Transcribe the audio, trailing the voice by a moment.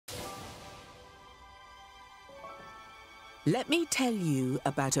Let me tell you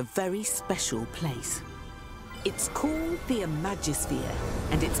about a very special place. It's called the Imagisphere,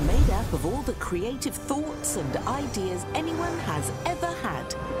 and it's made up of all the creative thoughts and ideas anyone has ever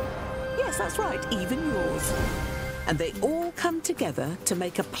had. Yes, that's right, even yours. And they all come together to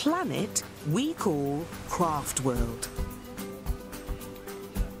make a planet we call Craft World.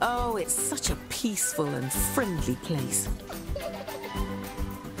 Oh, it's such a peaceful and friendly place.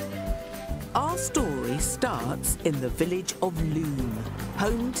 Our story starts in the village of Loom,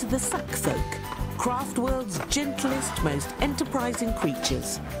 home to the Sackfolk, Craftworld's gentlest, most enterprising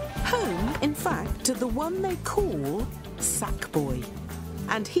creatures. Home, in fact, to the one they call Sackboy.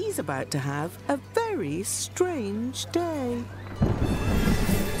 And he's about to have a very strange day.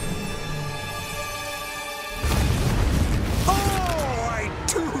 Oh, I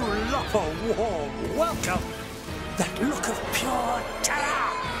do love a warm welcome. That look of pure terror.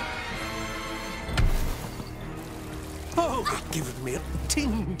 Oh, it's given me a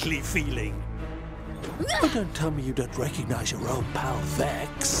tingly feeling. But don't tell me you don't recognize your old pal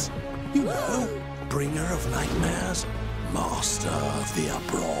Vex. You know, bringer of nightmares, master of the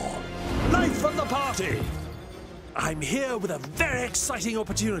uproar. Life of the party! I'm here with a very exciting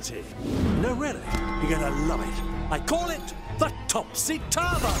opportunity. No, really, you're gonna love it. I call it the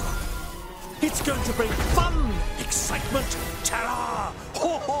Topsy-Turver. It's going to bring fun, excitement, terror,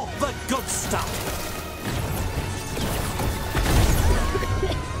 all the good stuff.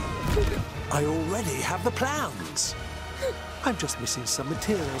 I already have the plans. I'm just missing some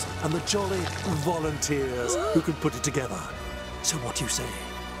materials and the jolly volunteers who can put it together. So what do you say?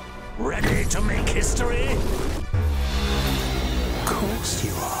 Ready to make history? Of course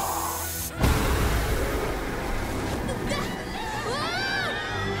you are.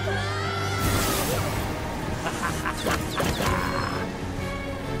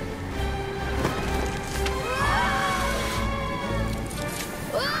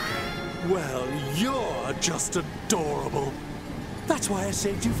 Well, you're just adorable. That's why I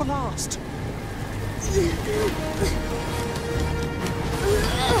saved you for last.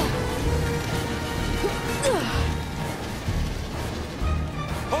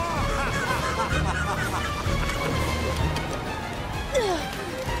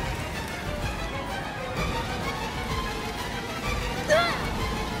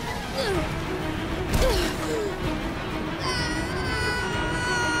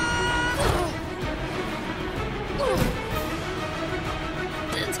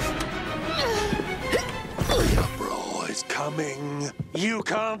 Coming. You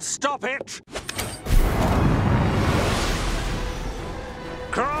can't stop it!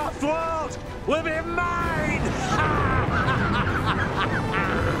 Craft World will be mine!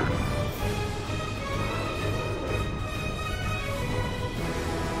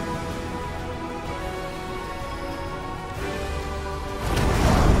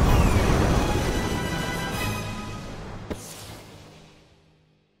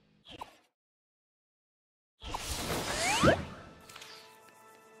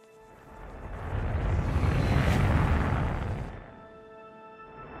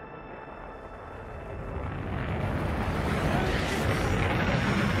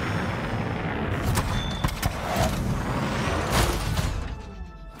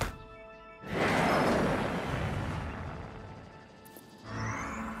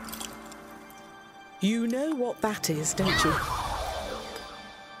 You know what that is, don't you?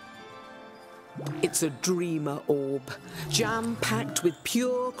 It's a dreamer orb, jam-packed with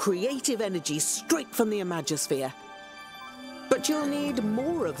pure creative energy straight from the Imagisphere. But you'll need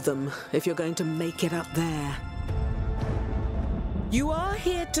more of them if you're going to make it up there. You are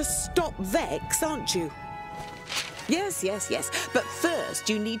here to stop Vex, aren't you? Yes, yes, yes. But first,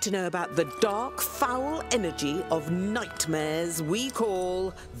 you need to know about the dark, foul energy of nightmares we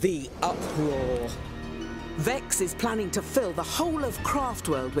call the Uproar. Vex is planning to fill the whole of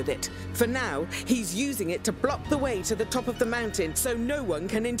Craftworld with it. For now, he's using it to block the way to the top of the mountain so no one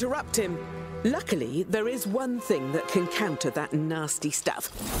can interrupt him. Luckily, there is one thing that can counter that nasty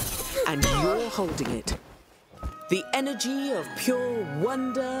stuff, and you're holding it. The energy of pure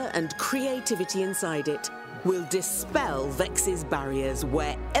wonder and creativity inside it will dispel Vex's barriers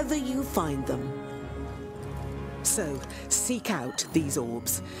wherever you find them. So, seek out these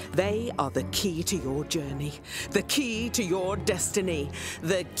orbs. They are the key to your journey, the key to your destiny,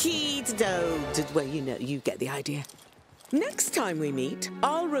 the key to well, you know, you get the idea. Next time we meet,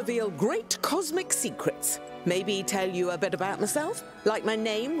 I'll reveal great cosmic secrets. Maybe tell you a bit about myself, like my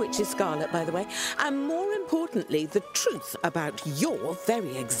name, which is Scarlet, by the way, and more importantly, the truth about your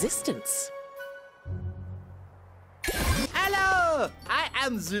very existence. Hello! I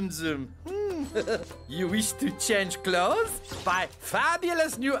am Zum Zum. You wish to change clothes? Buy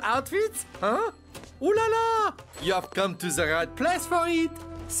fabulous new outfits? Huh? Ooh la la! You have come to the right place for it.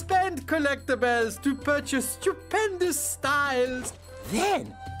 Spend collectibles to purchase stupendous styles.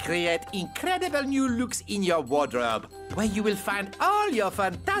 Then create incredible new looks in your wardrobe, where you will find all your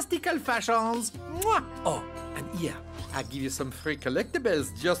fantastical fashions. Mwah! Oh, and here, I give you some free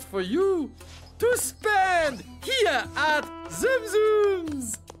collectibles just for you to spend here at Zoom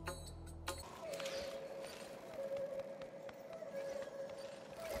Zooms.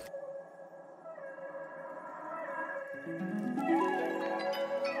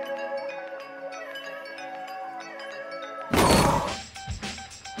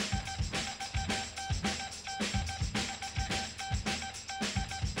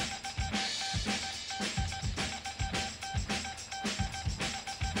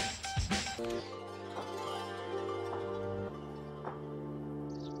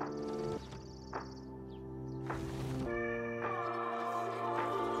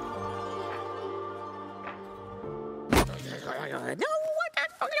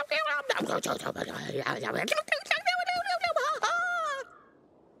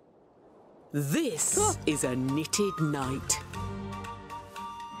 This is a knitted knight.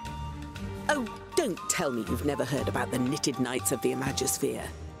 Oh, don't tell me you've never heard about the knitted knights of the Imagosphere.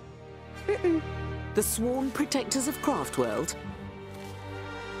 The sworn protectors of Craftworld?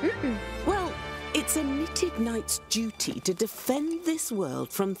 Well, it's a knitted knight's duty to defend this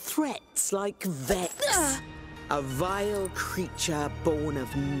world from threats like Vex. A vile creature born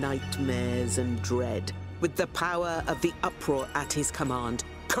of nightmares and dread, with the power of the uproar at his command,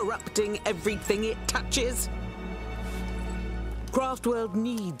 corrupting everything it touches. Craftworld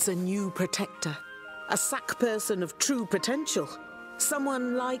needs a new protector, a sack person of true potential,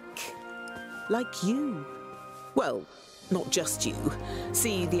 someone like you. Well, not just you.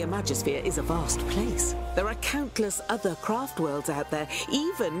 See, the Imagosphere is a vast place. There are countless other craft worlds out there,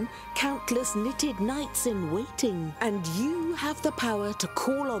 even countless knitted knights in waiting. And you have the power to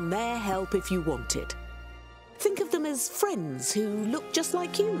call on their help if you want it. Think of them as friends who look just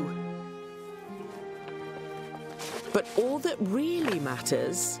like you. But all that really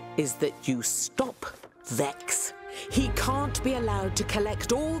matters is that you stop Vex. He can't be allowed to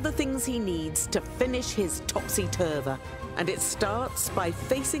collect all the things he needs to finish his topsy-turver. And it starts by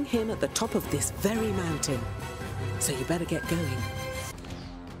facing him at the top of this very mountain. So you better get going.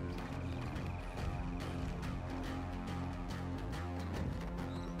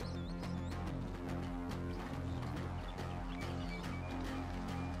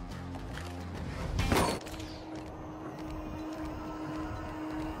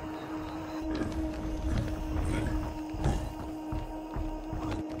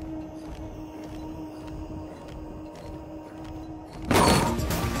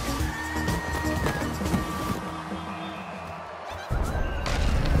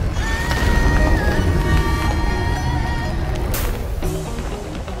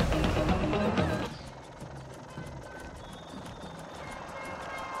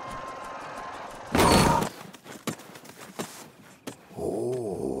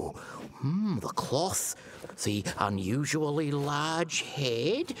 The unusually large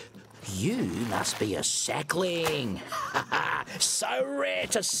head? You must be a sackling. So rare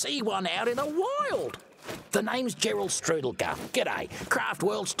to see one out in the wild. The name's Gerald Strudelgar. G'day,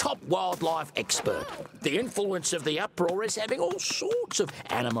 Craftworld's top wildlife expert. The influence of the uproar is having all sorts of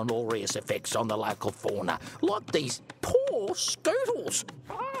animalorious effects on the local fauna, like these poor scootles.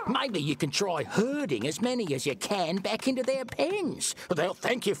 Maybe you can try herding as many as you can back into their pens. They'll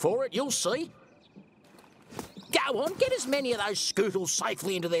thank you for it, you'll see. Go on, get as many of those scootles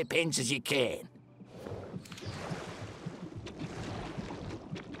safely into their pens as you can.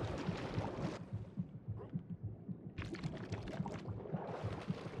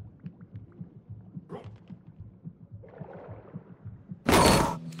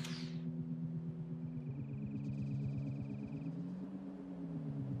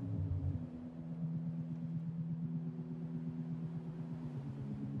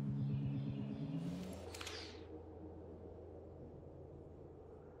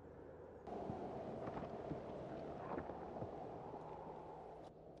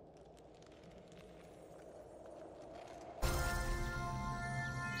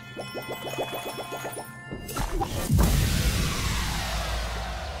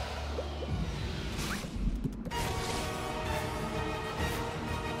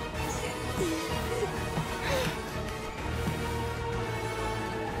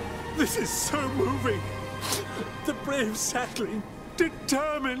 This is so moving. The brave sackling,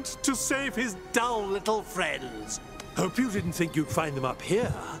 determined to save his dull little friends. Hope you didn't think you'd find them up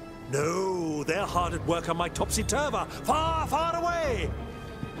here. No, they're hard at work on my topsy-turver, far, far away.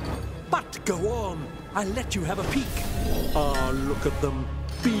 But go on, I'll let you have a peek. Ah, look at them,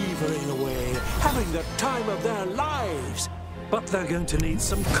 beavering away, having the time of their lives. But they're going to need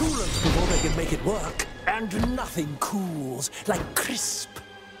some coolant before they can make it work. And nothing cools like crisp,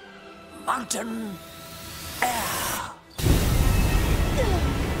 mountain air.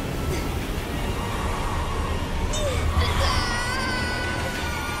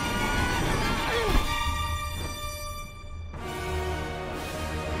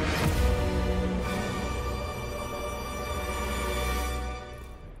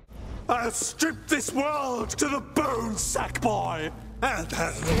 I'll strip this world to the bone, Sackboy! And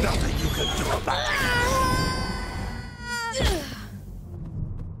there's nothing you can do about it!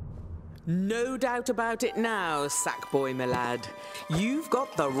 No doubt about it now, Sackboy, my lad. You've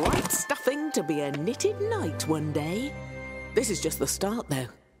got the right stuffing to be a knitted knight one day. This is just the start, though.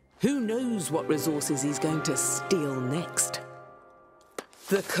 Who knows what resources he's going to steal next?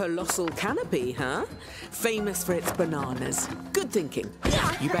 The colossal canopy, huh? Famous for its bananas. Good thinking.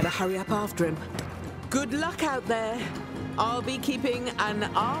 You better hurry up after him. Good luck out there. I'll be keeping an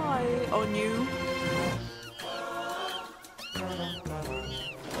eye on you.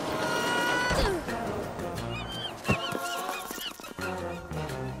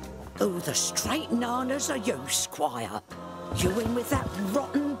 Oh, the straight nanas are you, Squire. You in with that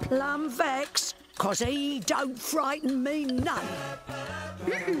rotten plum Vex? 'Cause he don't frighten me none.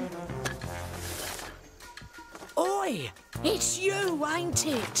 Oi, it's you, ain't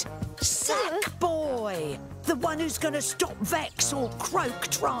it? Sackboy, the one who's gonna stop Vex or Croak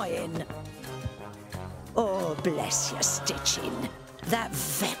trying. Oh, bless your stitching. That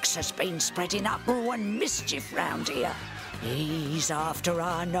Vex has been spreading uproar and mischief round here. He's after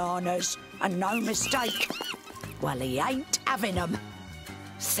our nanas, and no mistake. Well, he ain't having 'em.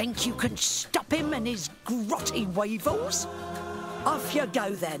 Think you can stop him and his grotty weevils? Off you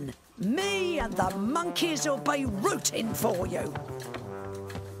go then. Me and the monkeys will be rooting for you.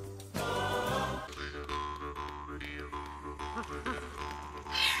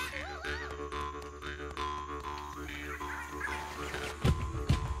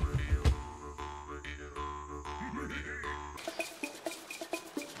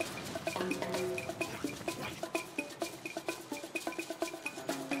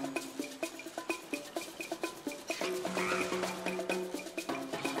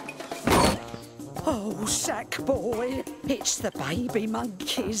 Oh, Sackboy, it's the baby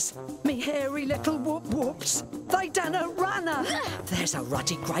monkeys. Me hairy little whoop-whoops. They done a runner. There's a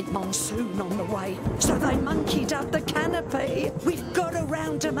ruddy great monsoon on the way, so they monkeyed up the canopy. We've got to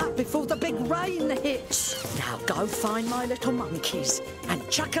round 'em up before the big rain hits. Now go find my little monkeys and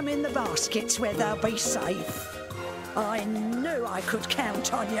chuck 'em in the baskets where they'll be safe. I knew I could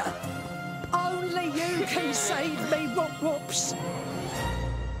count on you. Only you can save me, whoop-whoops.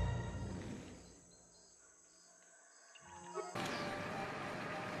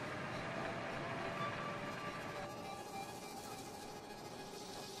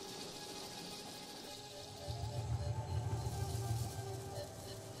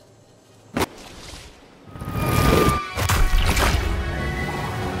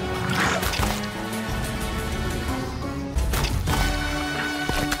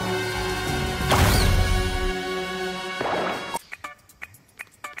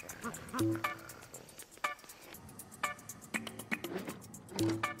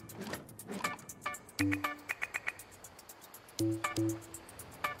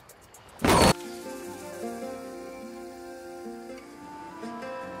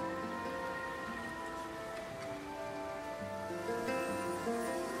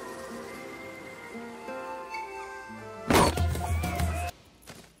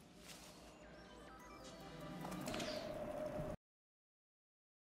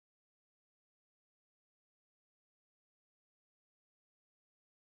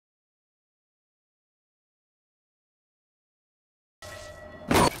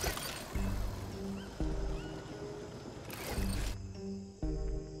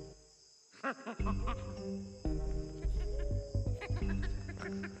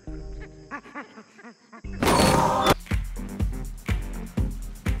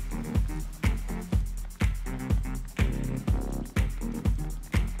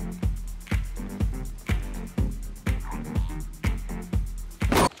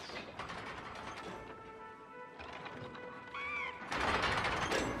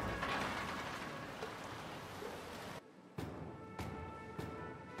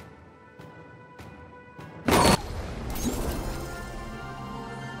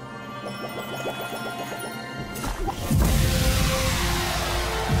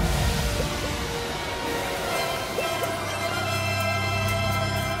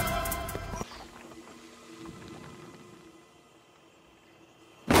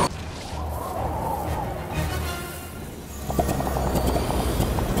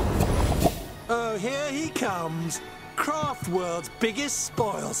 here he comes. Craft World's biggest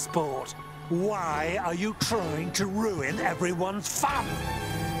spoil sport. Why are you trying to ruin everyone's fun?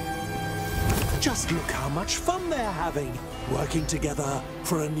 Just look how much fun they're having, working together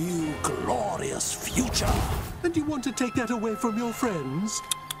for a new glorious future. And you want to take that away from your friends?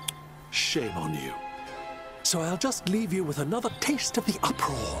 Shame on you. So I'll just leave you with another taste of the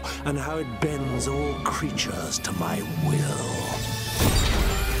uproar and how it bends all creatures to my will.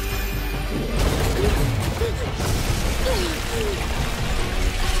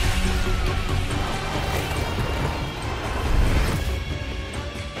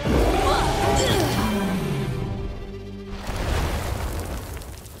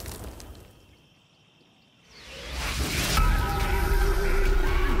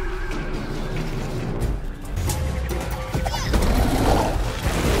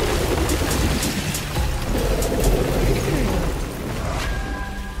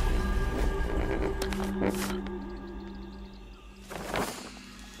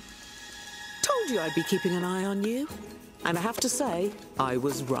 I'd be keeping an eye on you. And I have to say, I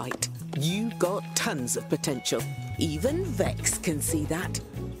was right. You got tons of potential. Even Vex can see that.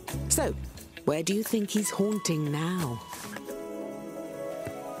 So, where do you think he's haunting now?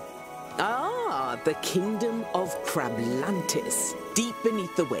 Ah, the kingdom of Crablantis, deep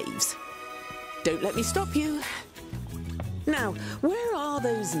beneath the waves. Don't let me stop you. Now, where are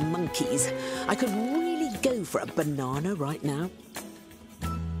those monkeys? I could really go for a banana right now.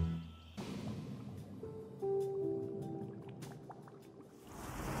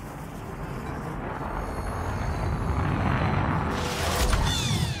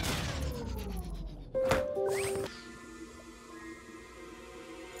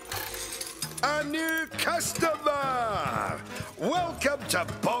 A new customer! Welcome to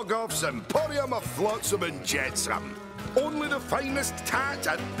Bog-Off's Emporium of Flotsam and Jetsam. Only the finest tat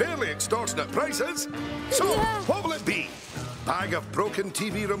at barely extortionate prices. So, what will it be? Bag of broken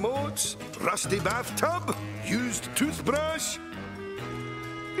TV remotes? Rusty bathtub? Used toothbrush?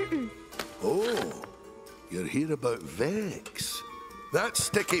 Oh, you're here about Vex. That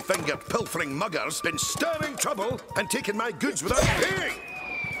sticky-fingered pilfering mugger's been stirring trouble and taking my goods without paying.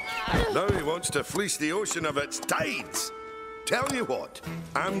 Now he wants to fleece the ocean of its tides. Tell you what,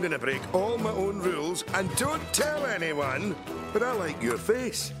 I'm going to break all my own rules and don't tell anyone, but I like your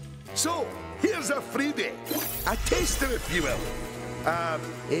face. So, here's a freebie. A taster, if you will.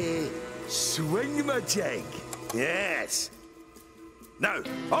 A swing-a-jig. Yes. Now,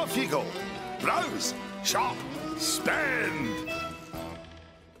 off you go. Browse, shop, spend.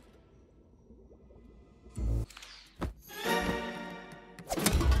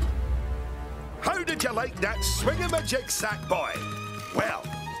 How did you like that swing-a-majig, Sackboy? Well,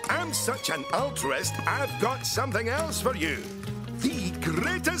 I'm such an altruist, I've got something else for you. The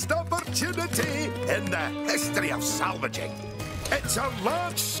greatest opportunity in the history of salvaging. It's a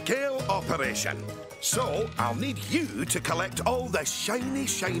large-scale operation. So, I'll need you to collect all the shiny,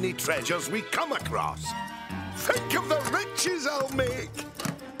 shiny treasures we come across. Think of the riches I'll make.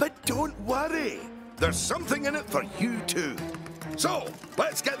 But don't worry, there's something in it for you too. So,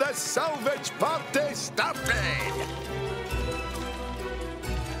 let's get the salvage party started!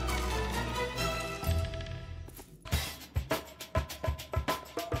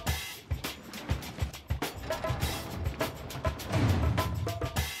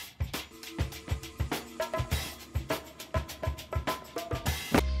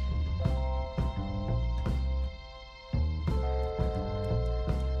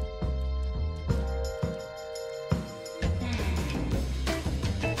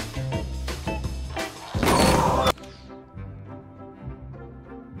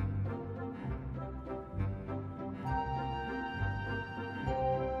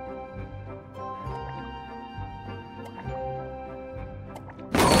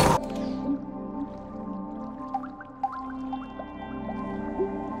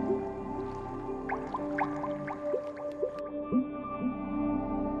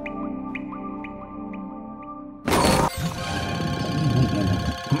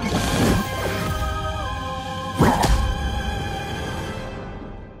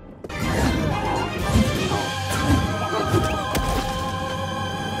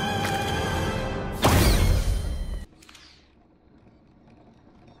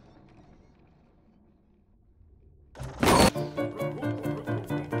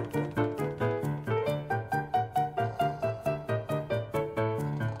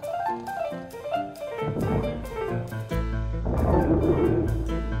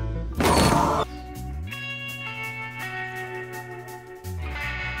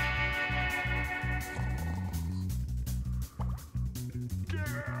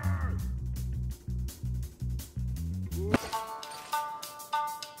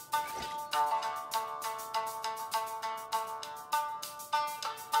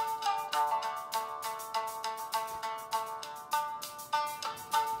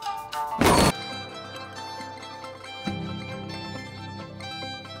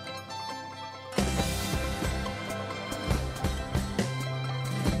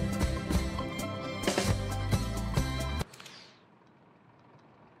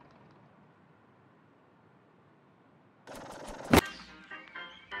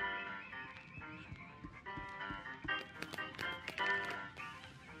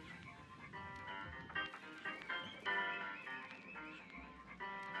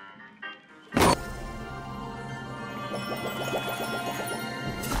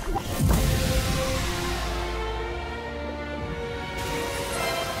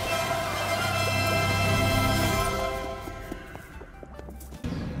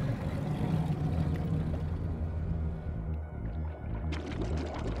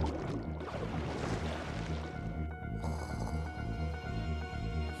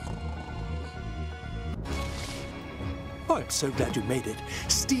 I'm so glad you made it.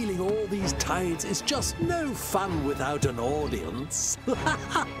 Stealing all these tides is just no fun without an audience.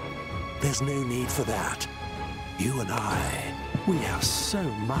 There's no need for that. You and I, we have so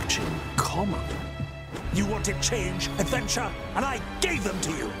much in common. You wanted change, adventure, and I gave them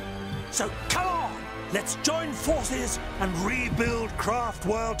to you. So come on, let's join forces and rebuild Craft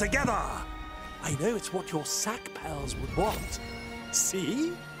World together. I know it's what your sack pals would want.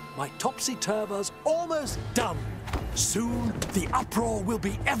 See? My topsy-turver's almost done. Soon, the uproar will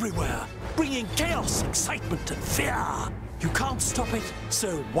be everywhere, bringing chaos, excitement, and fear. You can't stop it,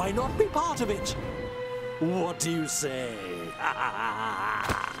 so why not be part of it? What do you say?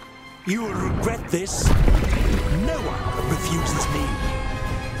 You will regret this. No one refuses me.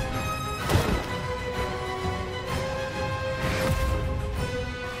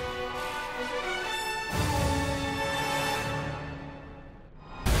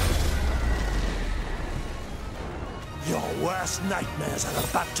 Your worst nightmares are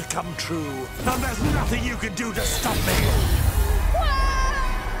about to come true, and there's nothing you can do to stop me!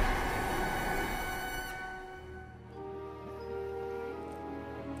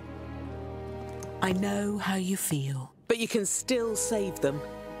 I know how you feel, but you can still save them.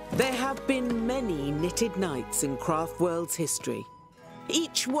 There have been many knitted knights in Craft World's history,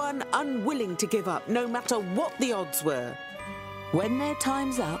 each one unwilling to give up, no matter what the odds were. When their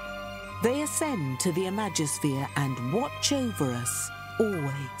time's up, they ascend to the Imagisphere and watch over us,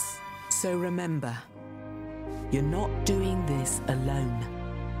 always. So remember, you're not doing this alone.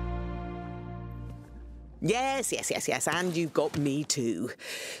 Yes, and you've got me too.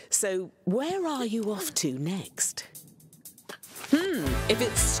 So where are you off to next? If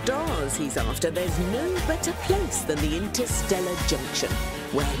it's stars he's after, there's no better place than the Interstellar Junction,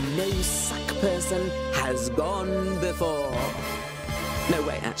 where no sack person has gone before. No,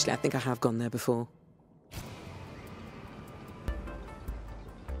 wait, actually, I think I have gone there before.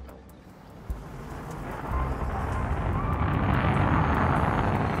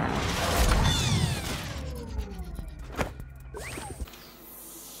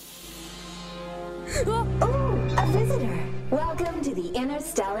 Oh, a visitor. Welcome to the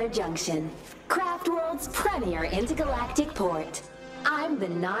Interstellar Junction, Craft World's premier intergalactic port. I'm the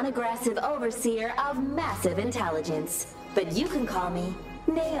non-aggressive overseer of massive intelligence, but you can call me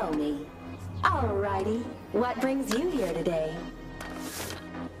Naomi. Alrighty, what brings you here today?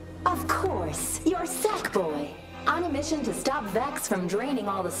 Of course, you're Sackboy, on a mission to stop Vex from draining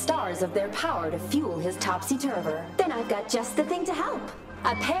all the stars of their power to fuel his topsy-turver. Then I've got just the thing to help.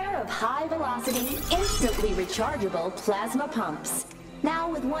 A pair of high-velocity, instantly rechargeable plasma pumps. Now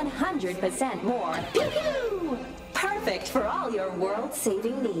with 100% more. Pew-pew! Perfect for all your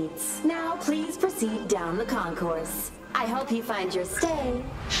world-saving needs. Now please proceed down the concourse. I hope you find your stay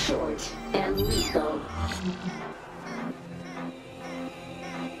short and lethal.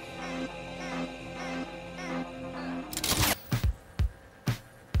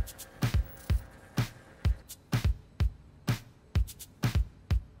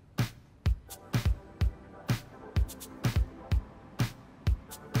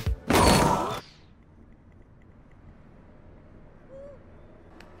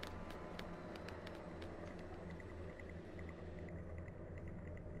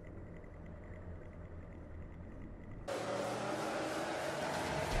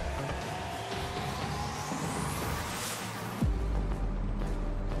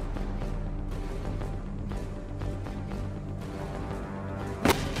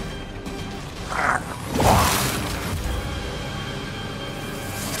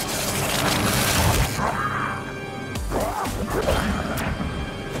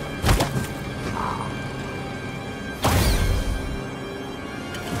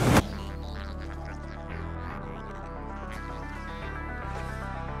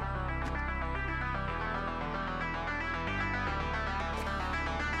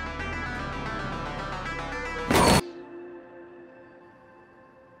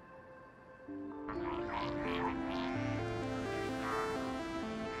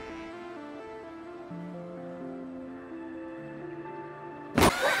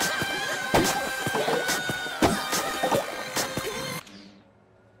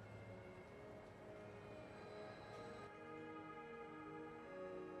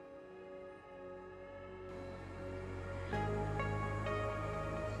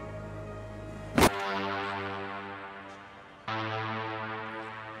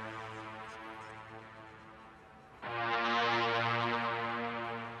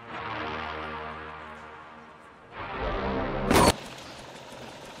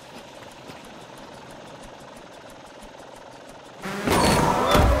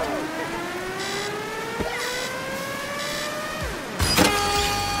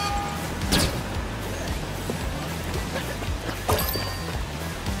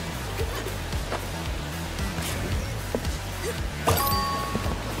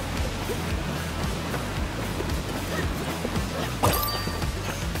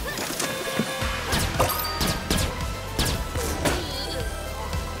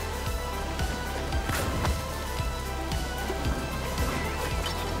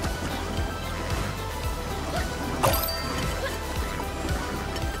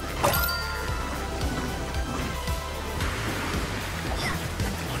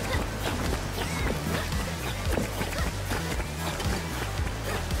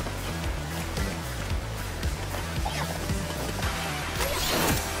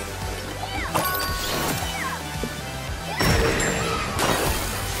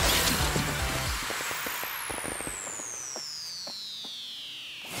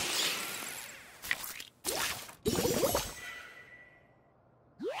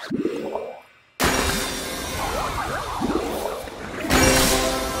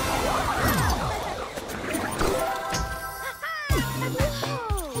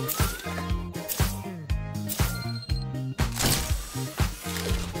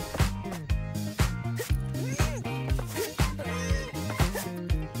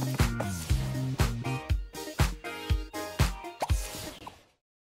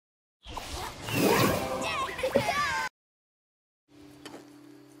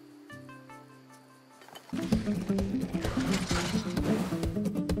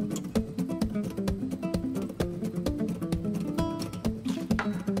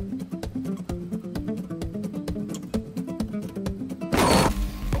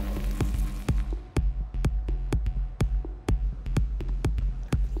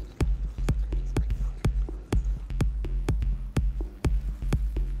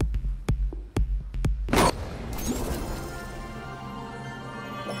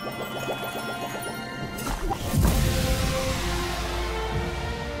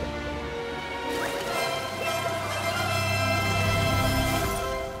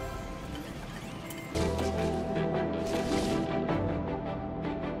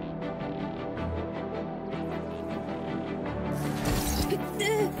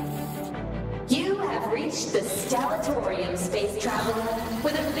 You have reached the Stellatorium, space traveler,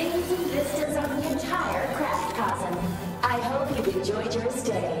 with amazing vistas of the entire craft cosm. I hope you've enjoyed your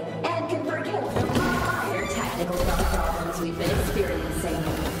stay and can forgive the minor technical problems we've been experiencing.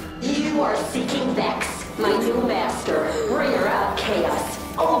 You are seeking Vex, my new master, bringer of chaos,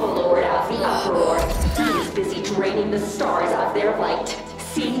 overlord of the uproar. He is busy draining the stars of their light.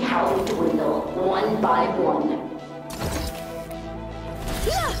 See how they dwindle, one by one.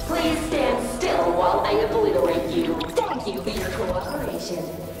 Please stand still while I obliterate you. Thank you for your cooperation.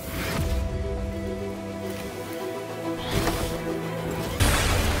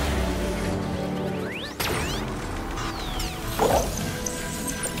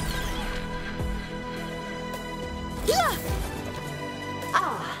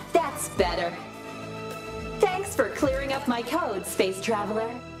 Ah, that's better. Thanks for clearing up my code, space traveler.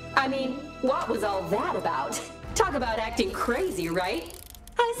 I mean, what was all that about? Talk about acting crazy, right?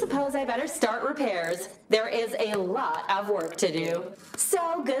 I suppose I better start repairs. There is a lot of work to do.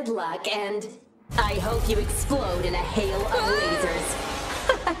 So good luck, and I hope you explode in a hail of lasers.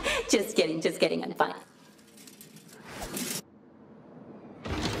 Just kidding, I'm fine.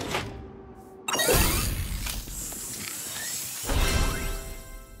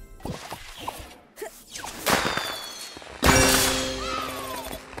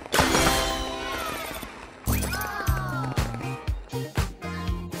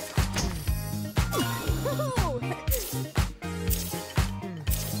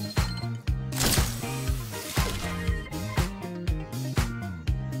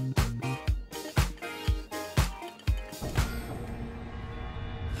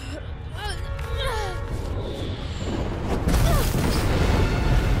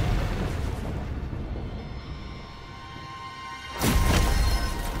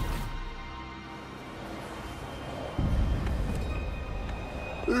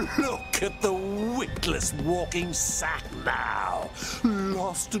 Look at the witless walking sack now,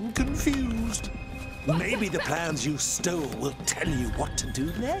 lost and confused. Maybe the plans you stole will tell you what to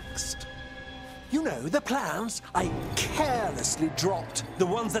do next. You know, the plans I carelessly dropped, the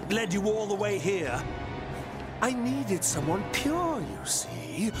ones that led you all the way here. I needed someone pure, you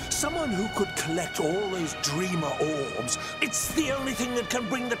see. Someone who could collect all those dreamer orbs. It's the only thing that can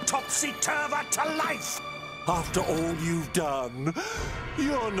bring the topsy-turver to life. After all you've done,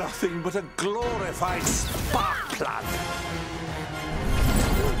 you're nothing but a glorified spark plug.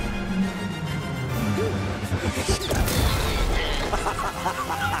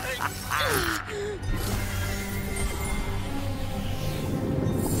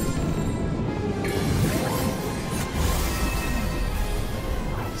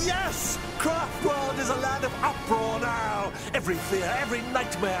 Yes! Craft World is a land of uproar now. Every fear, every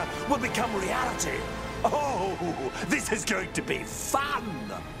nightmare will become reality. Oh, this is going to be fun!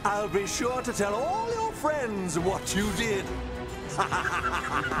 I'll be sure to tell all your friends what you did.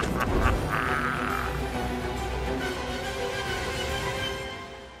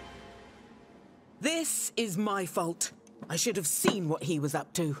 This is my fault. I should have seen what he was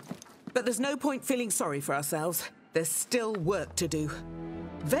up to. But there's no point feeling sorry for ourselves. There's still work to do.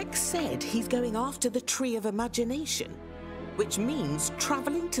 Vex said he's going after the Tree of Imagination, which means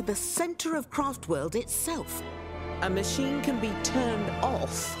traveling to the center of Craft World itself. A machine can be turned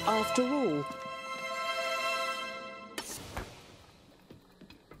off after all.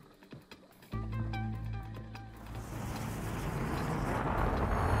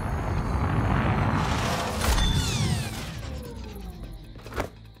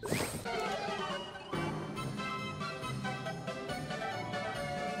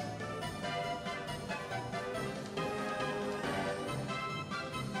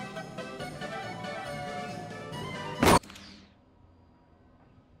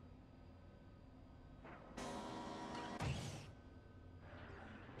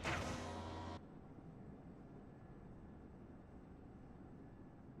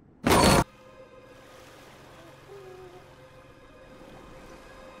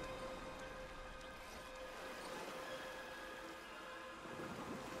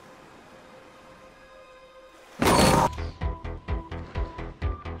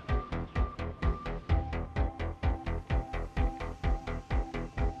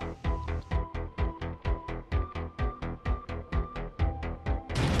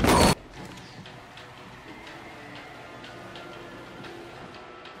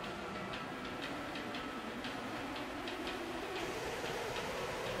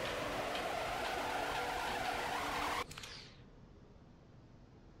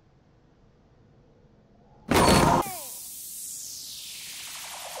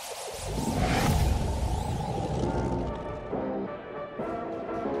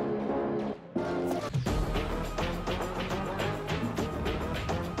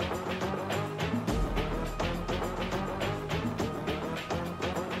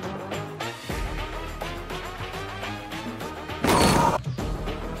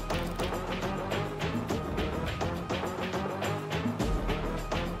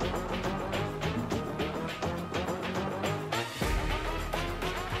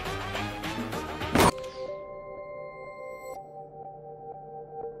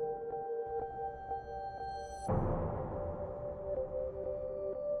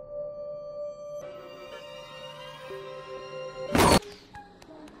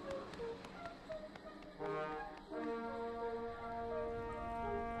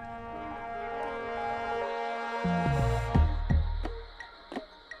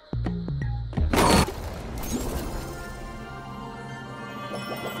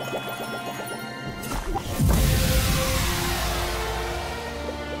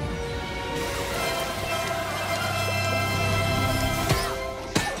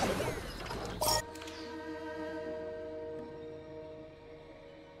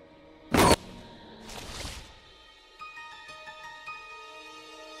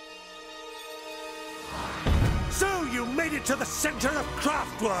 So you made it to the center of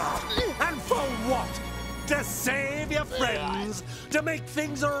Craftworld! And for what? To save your friends? To make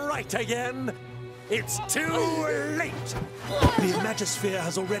things right again? It's too late! The Imagisphere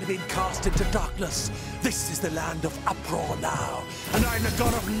has already been cast into darkness. This is the land of uproar now, and I'm the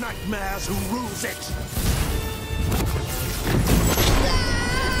god of nightmares who rules it!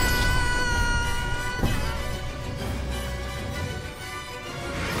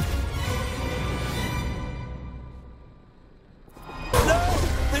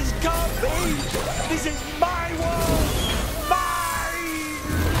 This is my world! Mine!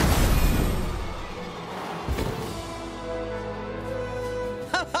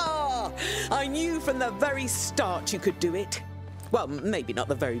 Ha ha! I knew from the very start you could do it. Well, maybe not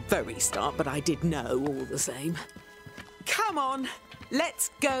the very start, but I did know all the same. Come on, let's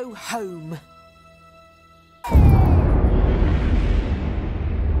go home.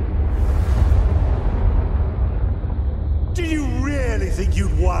 Did you really think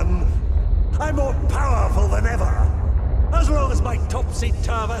you'd won? I'm more powerful than ever. As long as my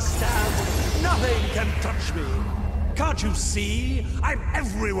topsy-turvy stands, nothing can touch me. Can't you see? I'm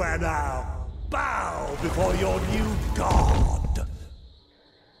everywhere now. Bow before your new god.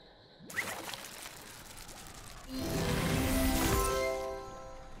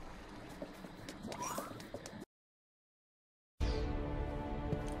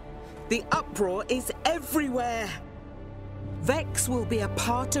 The uproar is everywhere. Vex will be a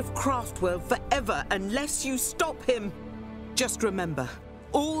part of Craftworld forever unless you stop him. Just remember,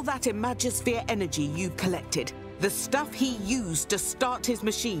 all that Imagisphere energy you've collected, the stuff he used to start his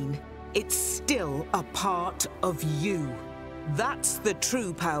machine, it's still a part of you. That's the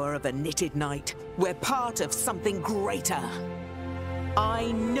true power of a knitted knight. We're part of something greater.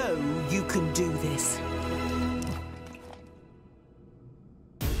 I know you can do this.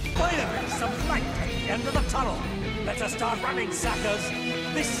 Finally, some light at the end of the tunnel. Let us start running,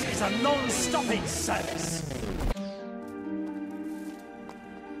 sackers. This is a non-stopping service.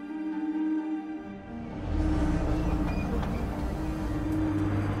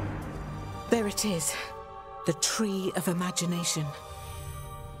 There it is, the Tree of Imagination.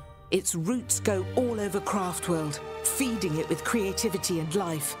 Its roots go all over Craftworld, feeding it with creativity and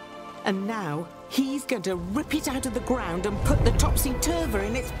life. And now, he's going to rip it out of the ground and put the topsy-turvy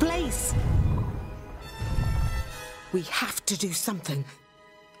in its place. We have to do something.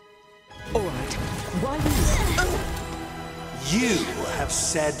 All right, why You have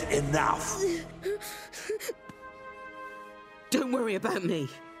said enough. Don't worry about me.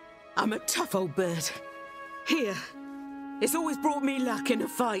 I'm a tough old bird. Here, it's always brought me luck in a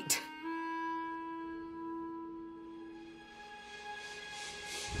fight.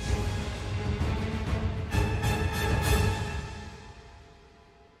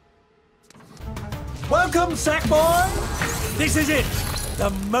 Welcome, Sackboy! This is it! The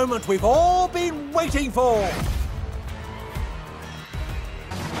moment we've all been waiting for!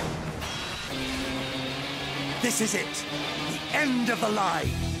 This is it! The end of the line!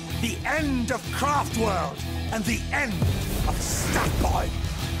 The end of Craftworld! And the end of Sackboy!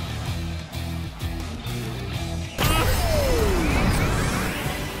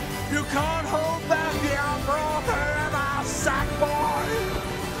 You can't hold back the uproar forever, Sackboy!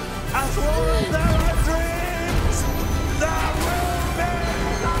 As long as there are dreams, there will be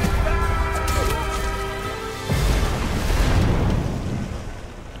nightmares.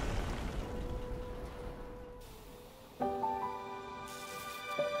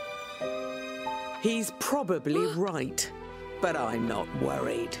 He's probably right, but I'm not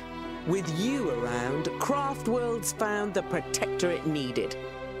worried. With you around, Craftworld's found the protector it needed.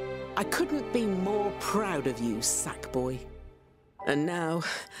 I couldn't be more proud of you, Sackboy. And now,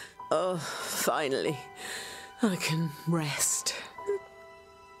 oh, finally, I can rest.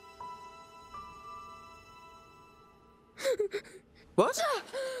 What?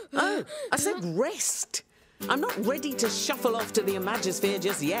 Oh, I said rest. I'm not ready to shuffle off to the Imagisphere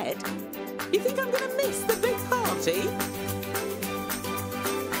just yet. You think I'm going to miss the big party?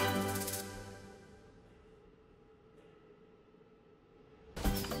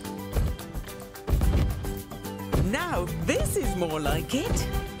 Now this is more like it.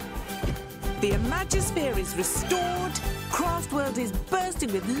 The Imagisphere is restored, Craftworld is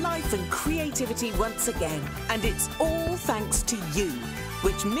bursting with life and creativity once again, and it's all thanks to you.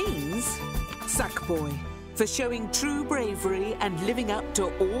 which means Sackboy. For showing true bravery and living up to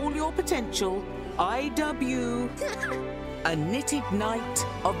all your potential, IW, a knitted knight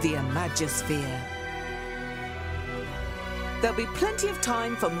of the Imagisphere. There'll be plenty of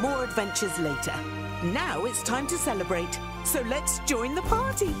time for more adventures later. Now it's time to celebrate, so let's join the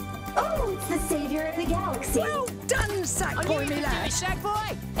party. Oh, it's the savior of the galaxy. Well done, Sackboy, me lad.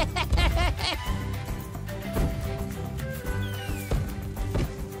 Sackboy!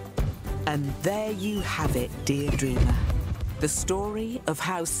 And there you have it, dear dreamer. The story of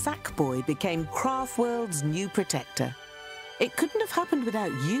how Sackboy became Craftworld's new protector. It couldn't have happened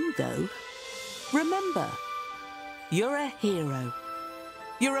without you, though. Remember, you're a hero.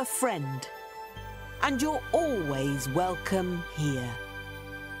 You're a friend. And you're always welcome here.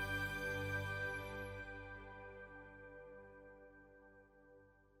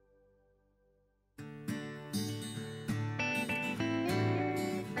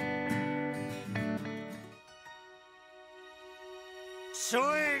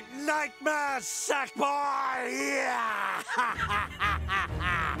 Sweet nightmare, Sackboy! Yeah!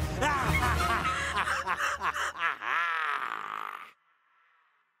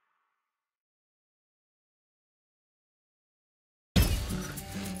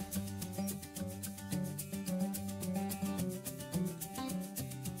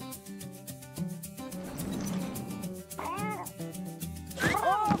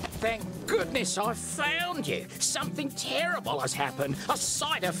 Thank goodness I found you. Something terrible has happened. A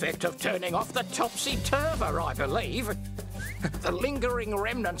side effect of turning off the topsy-turver, I believe. The lingering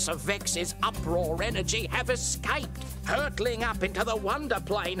remnants of Vex's uproar energy have escaped, hurtling up into the Wonder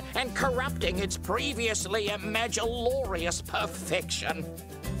Plane and corrupting its previously imagilorious perfection.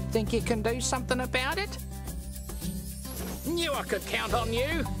 Think you can do something about it? Knew I could count on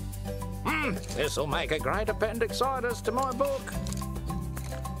you. This'll make a great appendicitis to my book.